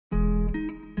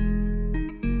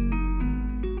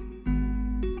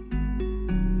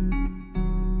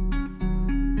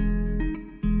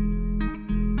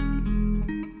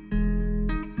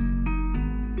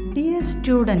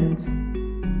students,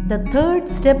 the third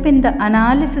step in the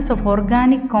analysis of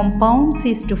organic compounds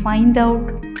is to find out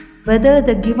whether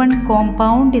the given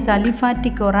compound is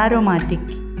aliphatic or aromatic.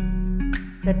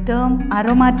 The term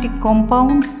aromatic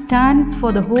compound stands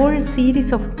for the whole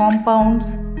series of compounds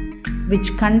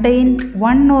which contain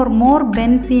one or more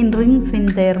benzene rings in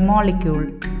their molecule.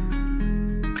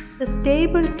 The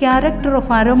stable character of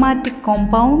aromatic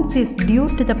compounds is due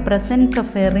to the presence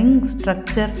of a ring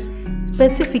structure,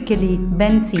 specifically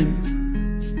benzene.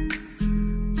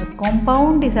 A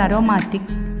compound is aromatic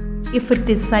if it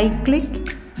is cyclic,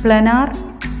 planar,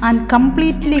 and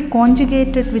completely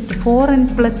conjugated with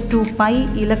 4n plus 2 pi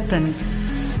electrons,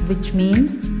 which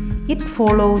means it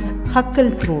follows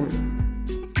Huckel's rule.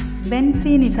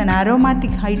 Benzene is an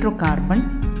aromatic hydrocarbon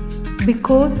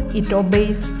because it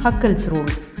obeys Huckel's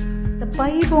rule. The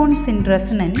pi bonds in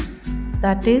resonance,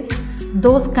 that is,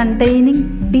 those containing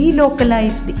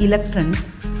delocalized electrons,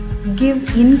 give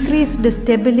increased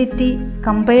stability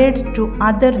compared to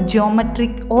other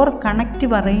geometric or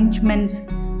connective arrangements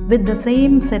with the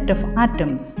same set of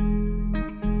atoms.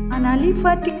 An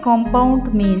aliphatic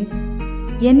compound means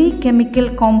any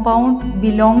chemical compound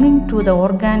belonging to the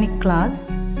organic class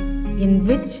in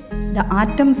which the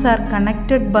atoms are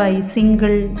connected by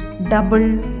single, double,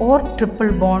 or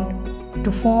triple bond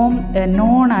to form a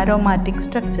non-aromatic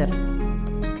structure.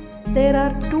 There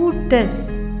are two tests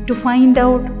to find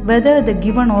out whether the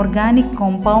given organic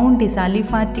compound is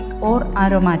aliphatic or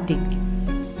aromatic: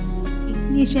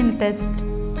 ignition test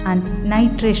and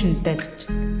nitration test.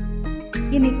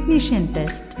 In ignition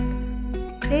test,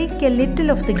 take a little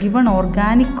of the given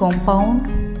organic compound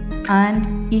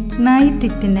and ignite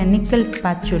it in a nickel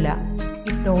spatula.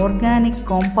 If the organic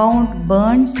compound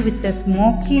burns with a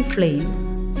smoky flame,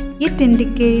 it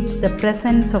indicates the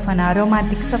presence of an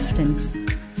aromatic substance.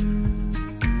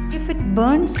 If it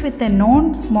burns with a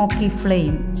non-smoky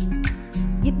flame,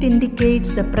 it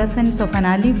indicates the presence of an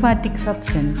aliphatic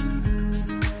substance.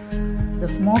 The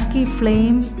smoky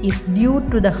flame is due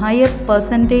to the higher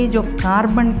percentage of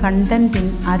carbon content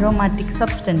in aromatic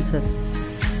substances.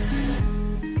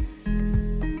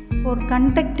 For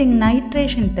conducting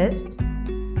nitration test,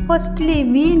 firstly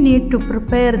we need to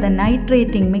prepare the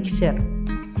nitrating mixture.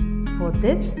 For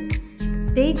this,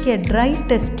 take a dry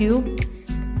test tube,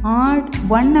 add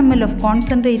 1 ml of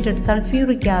concentrated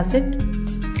sulfuric acid,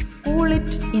 cool it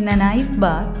in an ice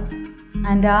bath,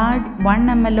 and add 1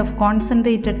 ml of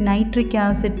concentrated nitric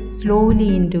acid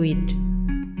slowly into it.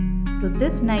 To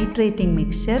this nitrating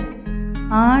mixture,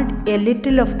 add a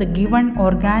little of the given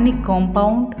organic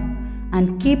compound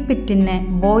and keep it in a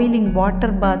boiling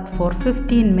water bath for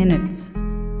 15 minutes.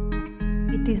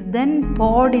 It is then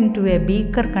poured into a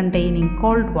beaker containing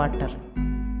cold water.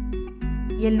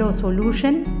 Yellow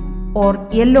solution or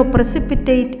yellow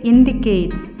precipitate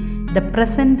indicates the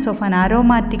presence of an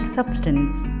aromatic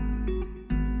substance.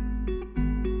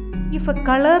 If a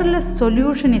colorless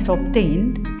solution is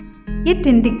obtained, it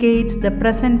indicates the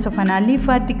presence of an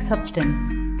aliphatic substance.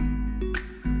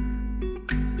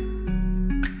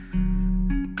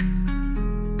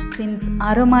 Since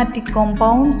aromatic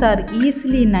compounds are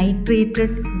easily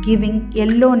nitrated, giving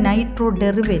yellow nitro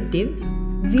derivatives,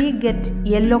 we get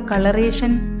yellow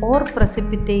coloration or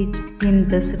precipitate in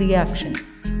this reaction.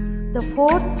 The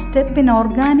fourth step in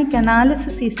organic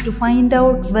analysis is to find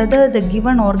out whether the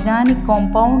given organic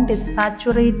compound is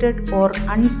saturated or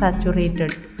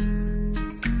unsaturated.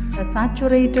 A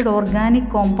saturated organic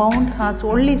compound has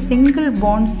only single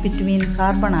bonds between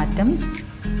carbon atoms,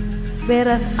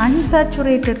 whereas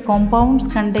unsaturated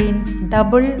compounds contain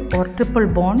double or triple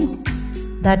bonds,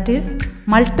 that is,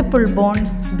 multiple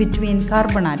bonds between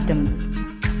carbon atoms.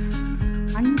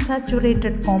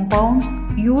 Unsaturated compounds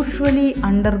usually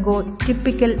undergo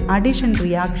typical addition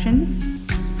reactions,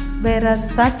 whereas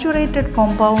saturated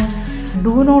compounds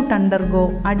do not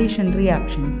undergo addition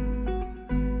reactions.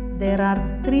 There are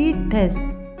 3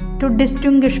 tests to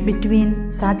distinguish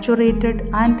between saturated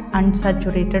and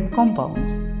unsaturated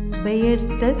compounds: Bayer's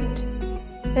test,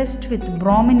 test with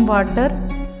bromine water,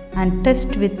 and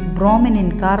test with bromine in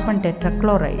carbon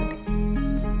tetrachloride.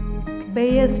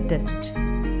 Bayer's test.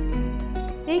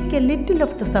 Take a little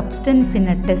of the substance in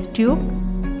a test tube,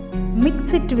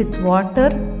 mix it with water,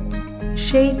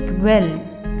 shake well,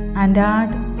 and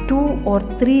add 2 or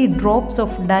 3 drops of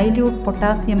dilute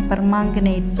potassium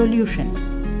permanganate solution.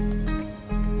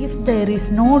 If there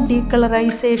is no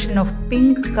decolorization of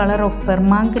pink color of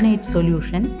permanganate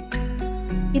solution,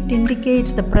 it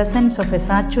indicates the presence of a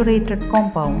saturated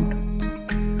compound.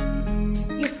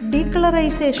 If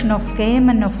decolorization of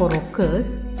KMNO4 occurs,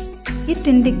 it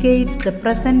indicates the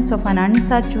presence of an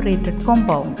unsaturated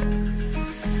compound.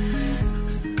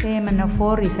 KMNO4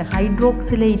 KMnO4 is a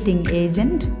hydroxylating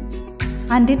agent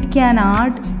and it can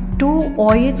add 2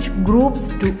 OH groups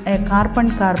to a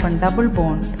carbon-carbon double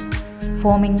bond,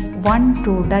 forming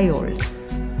 1,2 diols.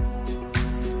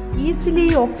 Easily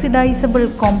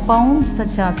oxidizable compounds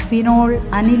such as phenol,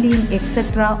 aniline,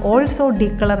 etc. also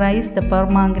decolorize the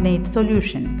permanganate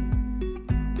solution.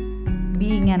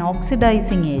 Being an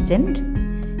oxidizing agent,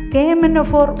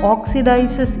 KMnO4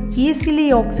 oxidizes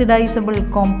easily oxidizable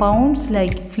compounds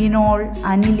like phenol,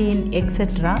 aniline,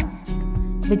 etc.,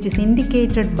 which is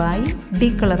indicated by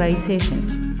decolorization.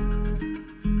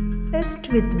 Test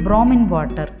with bromine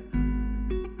water.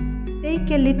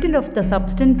 Take a little of the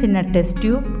substance in a test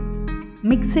tube,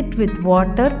 mix it with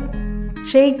water,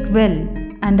 shake well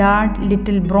and add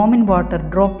little bromine water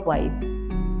dropwise.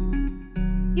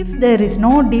 If there is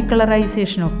no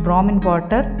decolorization of bromine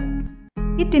water,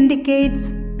 it indicates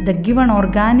the given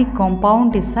organic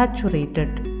compound is saturated.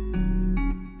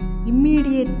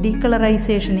 Immediate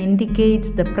decolorization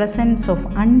indicates the presence of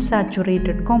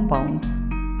unsaturated compounds.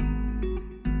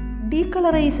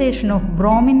 Decolorization of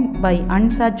bromine by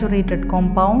unsaturated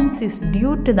compounds is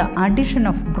due to the addition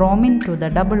of bromine to the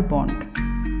double bond.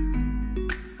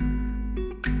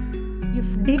 If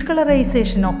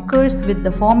decolorization occurs with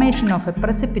the formation of a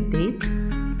precipitate,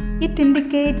 it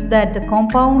indicates that the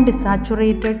compound is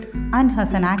saturated and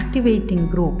has an activating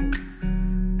group.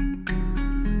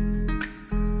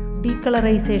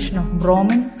 Decolorization of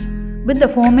bromine with the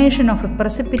formation of a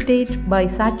precipitate by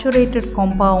saturated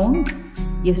compounds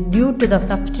is due to the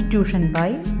substitution by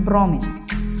bromine.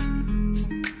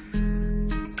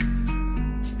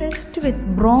 Test with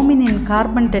bromine in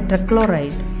carbon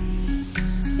tetrachloride.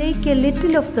 Take a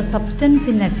little of the substance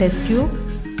in a test tube,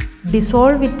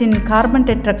 dissolve it in carbon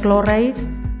tetrachloride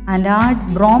and add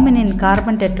bromine in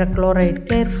carbon tetrachloride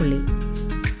carefully.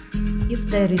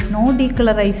 If there is no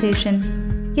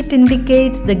decolorization, it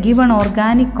indicates the given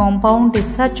organic compound is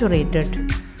saturated.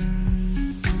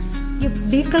 If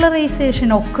decolorization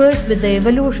occurs with the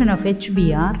evolution of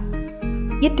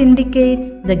HBr, it indicates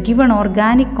the given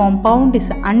organic compound is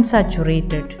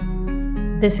unsaturated.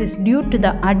 This is due to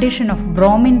the addition of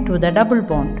bromine to the double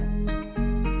bond.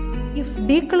 If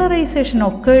decolorization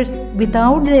occurs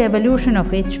without the evolution of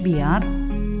HBr,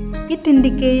 it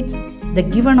indicates the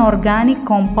given organic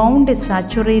compound is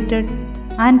saturated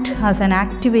and has an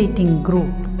activating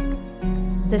group.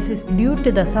 This is due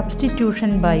to the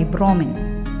substitution by bromine.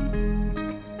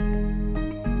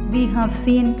 We have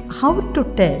seen how to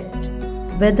test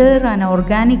whether an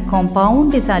organic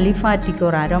compound is aliphatic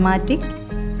or aromatic,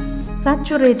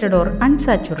 saturated or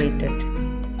unsaturated.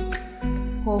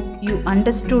 Hope you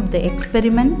understood the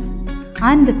experiments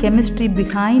and the chemistry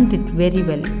behind it very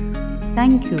well.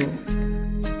 Thank you.